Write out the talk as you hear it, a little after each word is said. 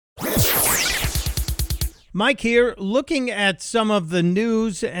Mike here, looking at some of the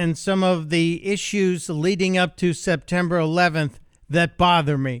news and some of the issues leading up to September 11th that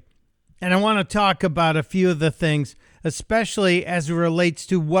bother me. And I want to talk about a few of the things, especially as it relates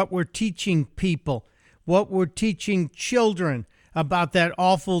to what we're teaching people, what we're teaching children about that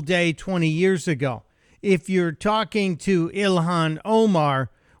awful day 20 years ago. If you're talking to Ilhan Omar,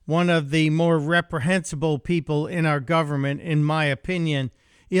 one of the more reprehensible people in our government, in my opinion,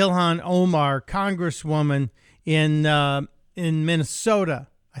 Ilhan Omar, congresswoman in Minnesota,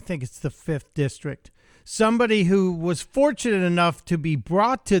 I think it's the 5th district, somebody who was fortunate enough to be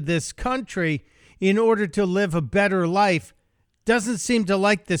brought to this country in order to live a better life, doesn't seem to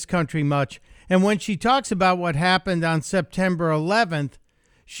like this country much. And when she talks about what happened on September 11th,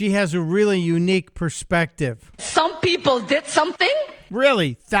 she has a really unique perspective. Some people did something.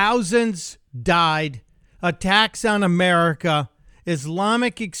 Really, thousands died, attacks on America.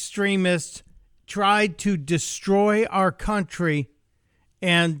 Islamic extremists tried to destroy our country,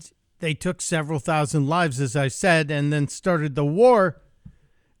 and they took several thousand lives, as I said, and then started the war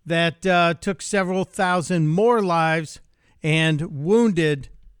that took several thousand more lives and wounded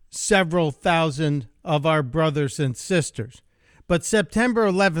several thousand of our brothers and sisters. But September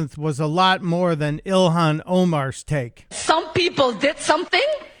 11th was a lot more than Ilhan Omar's take. Some people did something.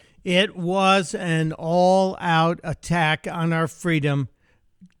 It was an all-out attack on our freedom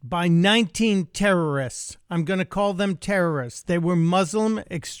by 19 terrorists. I'm going to call them terrorists. They were Muslim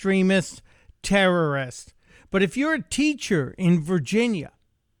extremist terrorists. But if you're a teacher in Virginia,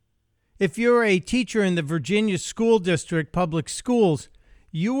 if you're a teacher in the Virginia School District Public Schools,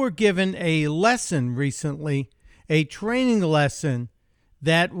 you were given a lesson recently, a training lesson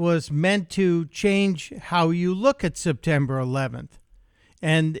that was meant to change how you look at September 11th.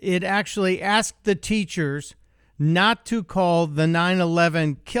 And it actually asked the teachers not to call the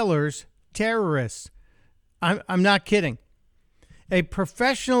 9/11 killers terrorists. I'm not kidding. A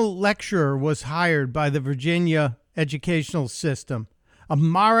professional lecturer was hired by the Virginia educational system.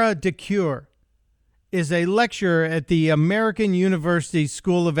 Amara DeCure is a lecturer at the American University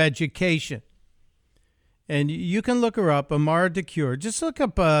School of Education. And you can look her up, Amara DeCure. Just look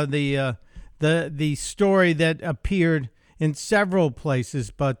up the story that appeared in several places,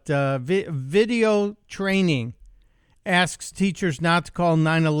 but video training asks teachers not to call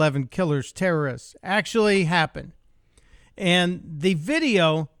 9/11 killers terrorists. Actually happened. And the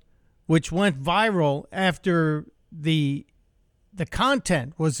video, which went viral after the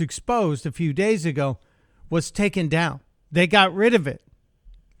content was exposed a few days ago, was taken down. They got rid of it.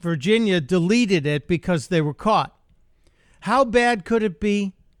 Virginia deleted it because they were caught. How bad could it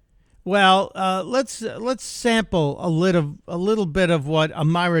be? Well, let's sample a little bit of what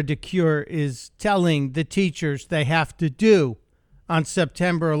Amira DeCure is telling the teachers they have to do on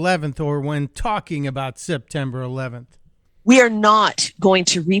September 11th, or when talking about September 11th. We are not going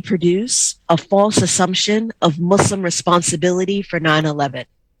to reproduce a false assumption of Muslim responsibility for 9/11.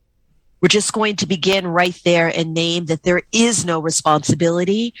 We're just going to begin right there and name that there is no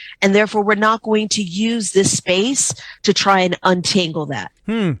responsibility, and therefore we're not going to use this space to try and untangle that.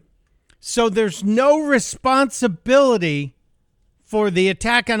 So there's no responsibility for the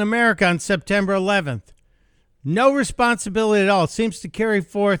attack on America on September 11th. No responsibility at all. It seems to carry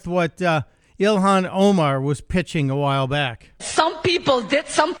forth what Ilhan Omar was pitching a while back. Some people did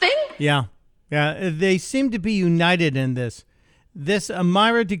something. Yeah. They seem to be united in this. This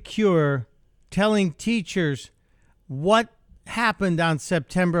Amira DeCure telling teachers what happened on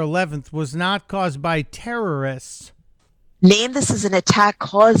September 11th was not caused by terrorists. Name this as an attack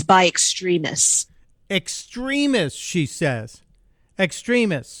caused by extremists. Extremists, she says.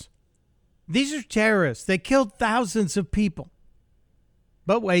 Extremists. These are terrorists. They killed thousands of people.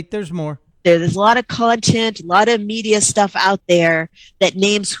 But wait, there's more. There's a lot of content, a lot of media stuff out there that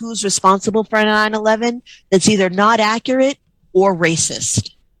names who's responsible for 9/11 that's either not accurate or racist.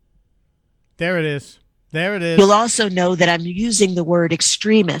 There it is. There it is. You'll also know that I'm using the word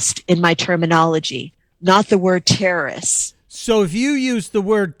extremist in my terminology, not the word terrorist. So if you use the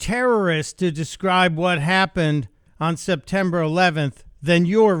word terrorist to describe what happened on September 11th, then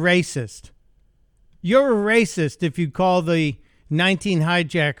you're racist. You're a racist if you call the 19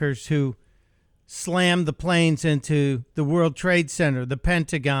 hijackers who slammed the planes into the World Trade Center, the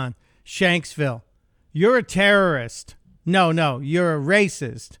Pentagon, Shanksville. You're a terrorist. No, you're a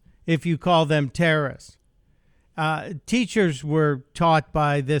racist if you call them terrorists. Teachers were taught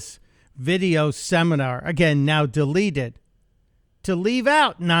by this video seminar, again, now deleted, to leave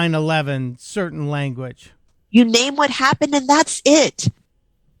out 9/11 certain language. You name what happened and that's it.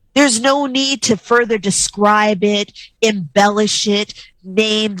 There's no need to further describe it, embellish it,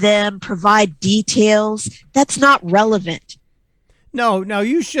 name them, provide details. That's not relevant. No,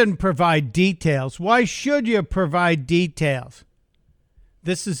 you shouldn't provide details. Why should you provide details?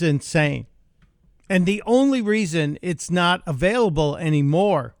 This is insane. And the only reason it's not available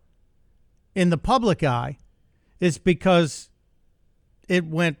anymore in the public eye is because it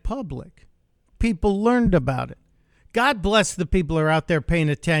went public. People learned about it. God bless the people who are out there paying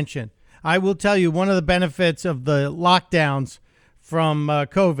attention. I will tell you, one of the benefits of the lockdowns from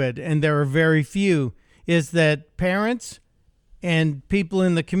COVID, and there are very few, is that parents and people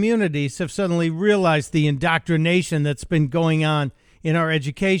in the communities have suddenly realized the indoctrination that's been going on in our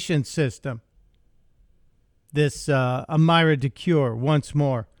education system. This Amira DeCure, once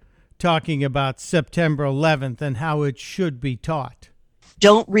more, talking about September 11th and how it should be taught.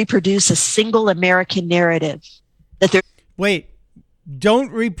 Don't reproduce a single American narrative. Wait,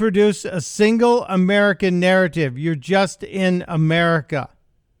 don't reproduce a single American narrative. You're just in America.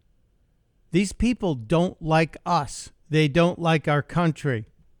 These people don't like us. They don't like our country.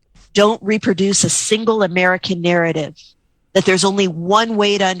 Don't reproduce a single American narrative. That there's only one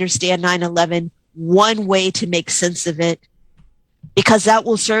way to understand 9/11, one way to make sense of it, because that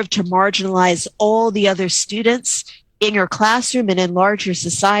will serve to marginalize all the other students in your classroom and in larger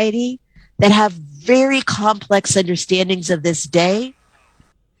society that have very complex understandings of this day.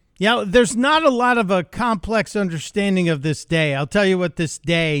 Yeah, there's not a lot of a complex understanding of this day. I'll tell you what this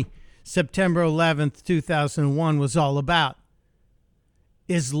day, September 11th, 2001, was all about.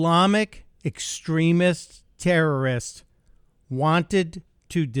 Islamic extremist terrorists wanted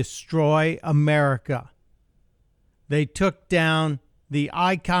to destroy America. They took down the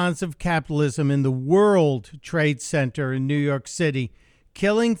icons of capitalism in the World Trade Center in New York City,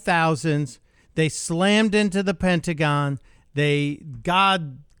 killing thousands. They slammed into the Pentagon.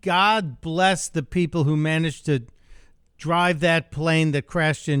 God bless the people who managed to drive that plane that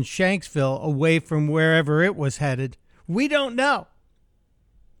crashed in Shanksville away from wherever it was headed. We don't know.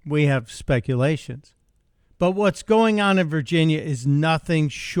 We have speculations. But what's going on in Virginia is nothing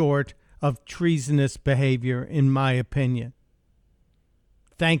short of treasonous behavior, in my opinion.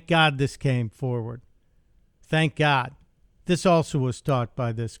 Thank God this came forward. Thank God. This also was taught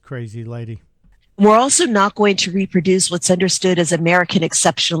by this crazy lady. We're also not going to reproduce what's understood as American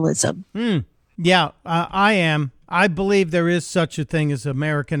exceptionalism. Yeah, I am. I believe there is such a thing as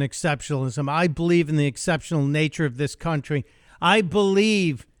American exceptionalism. I believe in the exceptional nature of this country. I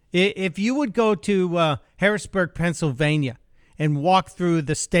believe if you would go to Harrisburg, Pennsylvania, and walk through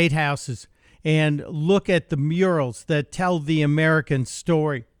the state houses and look at the murals that tell the American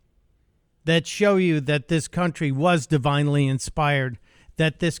story, that show you that this country was divinely inspired,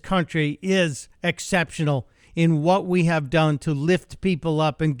 that this country is exceptional in what we have done to lift people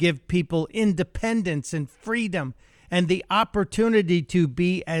up and give people independence and freedom and the opportunity to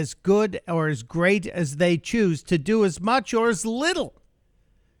be as good or as great as they choose, to do as much or as little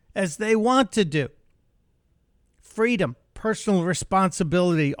as they want to do. Freedom, personal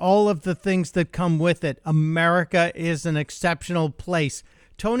responsibility, all of the things that come with it. America is an exceptional place.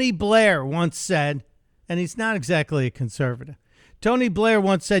 Tony Blair once said, and he's not exactly a conservative, Tony Blair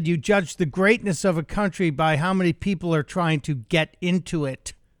once said, you judge the greatness of a country by how many people are trying to get into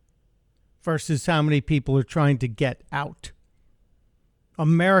it versus how many people are trying to get out.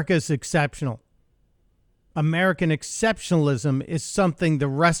 America's exceptional. American exceptionalism is something the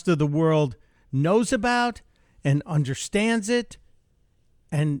rest of the world knows about and understands it,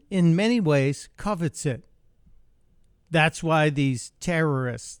 and in many ways covets it. That's why these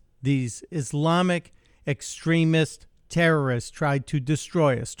terrorists, these Islamic extremist terrorists, tried to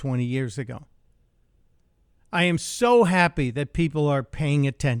destroy us 20 years ago. I am so happy that people are paying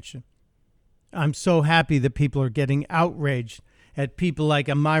attention. I'm so happy that people are getting outraged at people like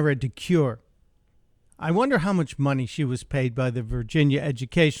Amira DeCure. I wonder how much money she was paid by the Virginia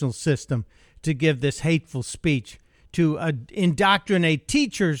educational system to give this hateful speech, to indoctrinate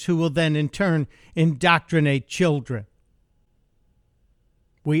teachers who will then in turn indoctrinate children.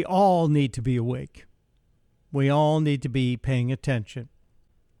 We all need to be awake. We all need to be paying attention.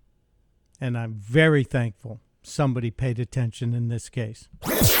 And I'm very thankful somebody paid attention in this case.